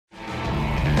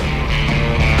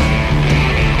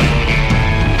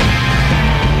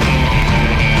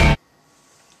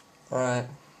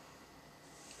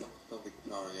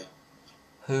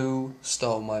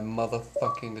stole my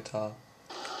motherfucking guitar.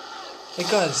 Hey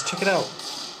guys, check it out.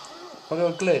 I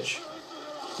got a glitch.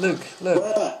 Luke, look.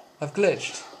 I've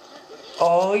glitched.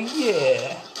 Oh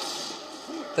yeah.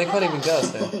 They can't even get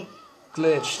us here.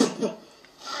 Glitched.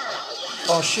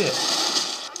 Oh shit.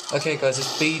 Okay guys,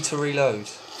 it's B to reload.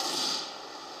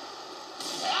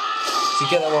 Did you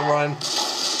get that one, Ryan?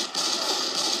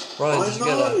 Ryan, did you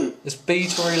get that? It's B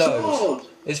to reload. God.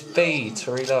 It's B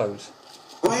to reload.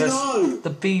 Press The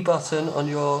B button on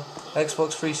your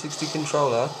Xbox 360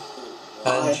 controller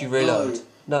and you reload.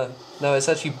 No, it's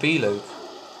actually B, Luke.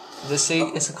 See,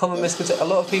 it's a common misconception. A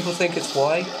lot of people think it's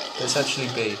Y, but it's actually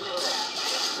B.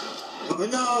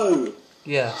 No!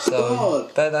 Yeah, so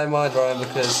bear that in mind, Ryan,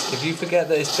 because if you forget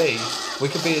that it's B, we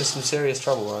could be in some serious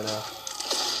trouble right now.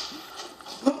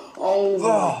 Oh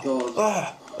my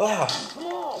god. Come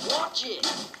on, watch it.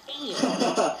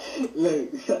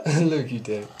 Luke. Luke, you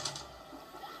do.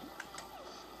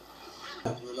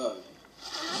 Reload.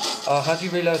 Oh, how do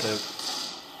you reload, Luke?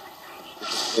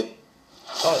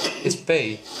 Oh, it's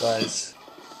B, guys.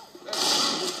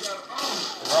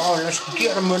 Oh, let's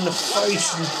get him in the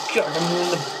face and get him in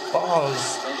the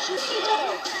balls.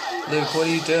 Luke, what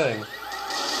are you doing?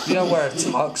 You don't wear a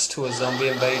tux to a zombie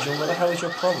invasion. What the hell is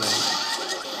your problem?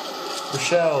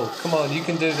 Rochelle, come on, you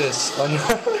can do this on your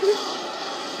own.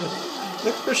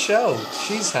 Look at Rochelle.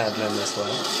 She's handling this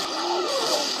one.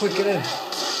 Quick, get in.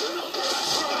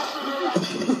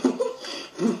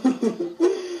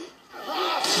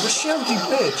 Rochelle, you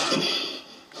bitch.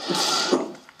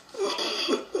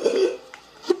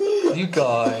 You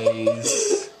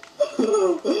guys.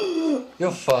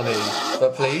 You're funny,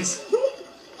 but please.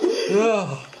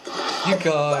 Ugh. You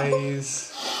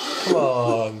guys. Come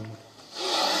on.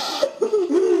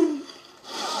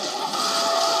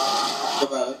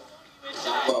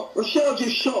 Rochelle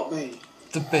just shot me.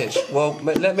 The bitch. Well,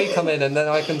 let me come in and then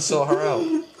I can sort her out.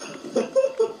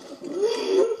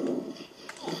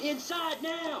 Inside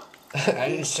now.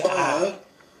 Inside.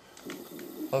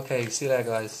 Okay, see you later,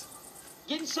 guys.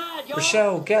 Get inside, y'all.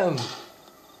 Rochelle, get him.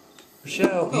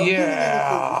 Rochelle,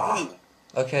 yeah.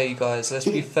 Okay, you guys, let's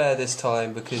be fair this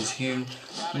time because you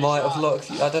might have locked.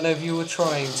 I don't know if you were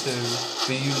trying to,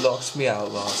 but you locked me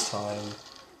out last time.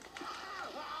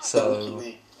 So.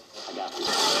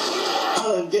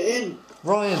 Alan, get in.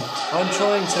 Ryan, I'm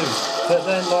trying to, but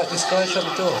then like this guy shut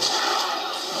the door.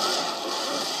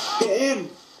 Get in.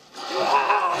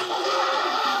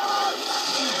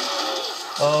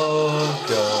 Oh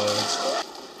god.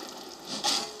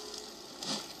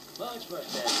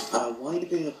 Why are you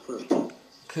being a prick?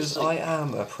 Because I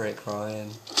am a prick, Ryan.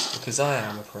 Because I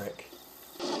am a prick.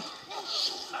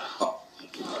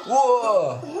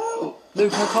 Whoa!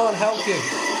 Luke, I can't help you.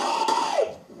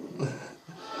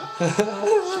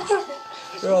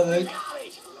 Right, Luke.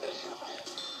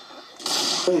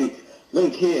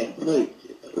 Luke, here.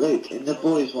 Luke, in the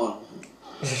boys one.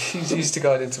 He's used to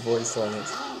going into voice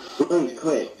toilets. Luke,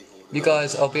 quick. You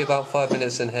guys, I'll be about 5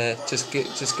 minutes in here. Just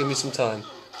give me some time.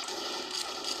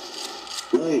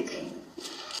 Luke.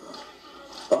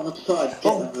 On the side.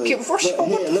 Get Rochelle,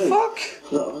 what the fuck?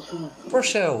 Look, on the side.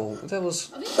 Rochelle, that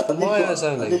was my eyes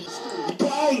only.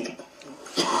 Bang!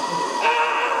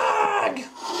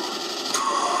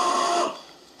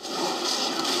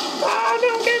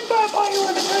 Don't get burnt by you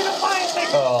when it's doing a fire thing.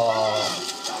 Oh.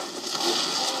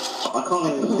 I can't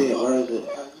even see it, where is it?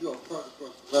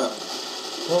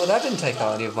 Well, that didn't take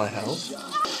out any of my health.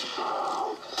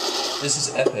 This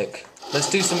is epic. Let's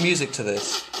do some music to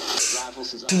this.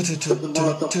 There's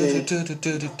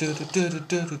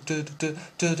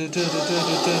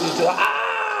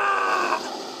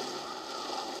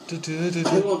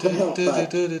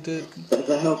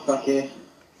a health back here.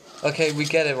 Okay, we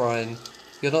get it, Ryan.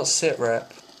 You're not sit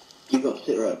rep. You got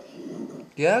sit rep.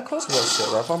 Yeah, of course I got sit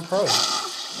rep. I'm pro.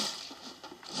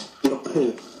 You got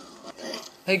poo.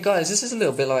 Hey guys, this is a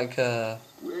little bit like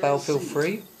Battlefield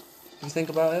 3. If you think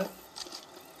about it.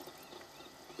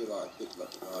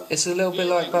 It's a little bit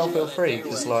like Battlefield 3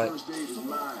 because like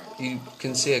you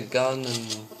can see a gun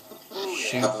and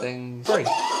shoot things. Free.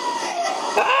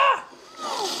 Ah!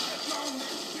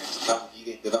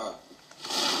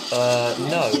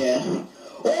 No. Yeah.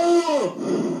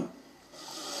 Oh!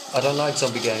 I don't like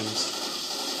zombie games.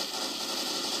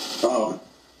 Oh.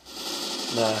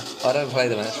 No, I don't play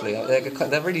them actually.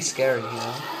 They're really scary, you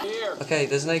know. Okay,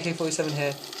 there's an AK-47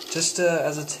 here. Just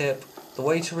as a tip, the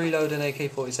way to reload an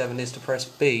AK-47 is to press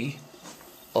B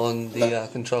on the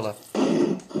controller.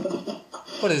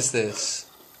 What is this?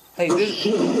 Hey,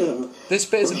 this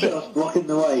bit's a bit. Blocking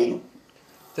the way.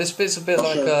 This bit's a bit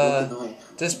like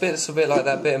this bit's a bit like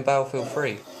that bit in Battlefield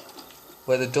 3.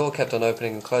 where the door kept on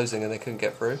opening and closing and they couldn't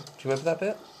get through. Do you remember that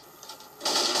bit?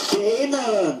 Get in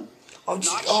there, then.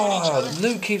 Oh,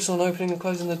 Luke keeps on opening and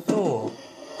closing the door.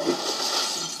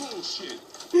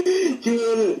 Do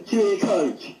you hear,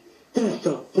 Coach? That's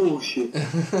not bullshit.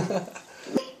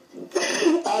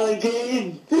 Alan, get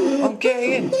in. I'm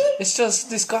getting in. It's just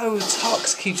this guy with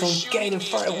tux keeps on getting in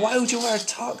front. Why would you wear a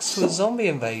tux to a zombie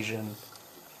invasion?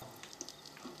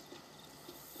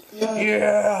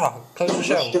 Yeah! Close the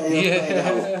shell.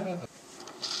 Yeah!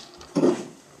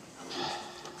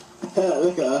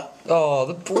 Look at her. Oh,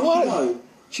 the what? No.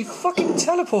 She fucking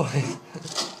teleported.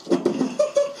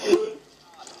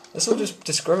 Let's all just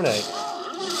discriminate.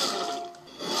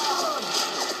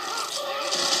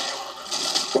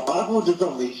 I thought the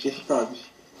zombies just froze.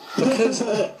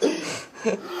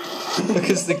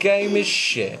 Because the game is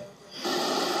shit.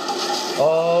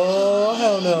 Oh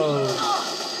hell no!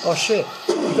 Oh shit!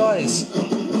 You guys,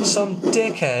 some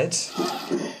dickhead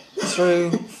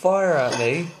threw fire at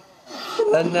me,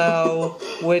 and now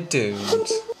we're doomed.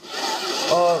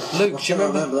 Oh, Luke, do you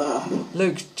remember that?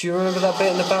 Luke, do you remember that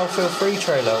bit in the Battlefield 3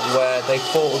 trailer where they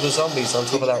fought all the zombies on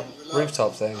top of that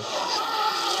rooftop thing?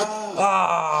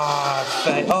 Ah,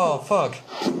 oh fuck!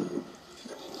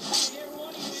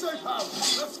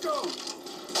 Let's go.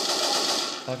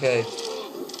 Okay.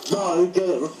 No, get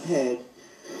it repaired.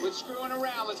 Quit screwing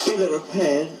around. Let's Get it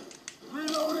repaired.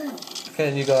 reloading.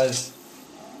 Okay, you guys.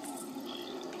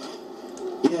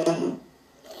 Yeah.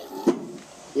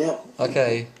 Yeah.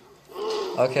 Okay.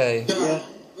 Okay. Yeah.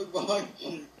 Look behind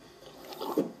you.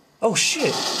 Oh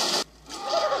shit!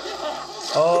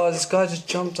 Oh, this guy just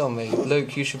jumped on me.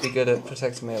 Luke, you should be good at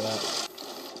protecting me at that.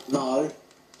 No.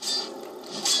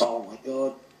 Oh my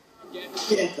god.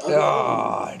 Yes, I got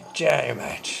Ah, damn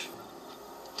it!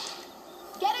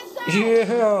 Get inside!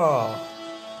 Yeah!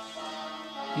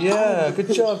 Yeah,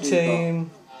 good job, team.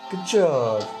 Good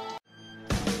job.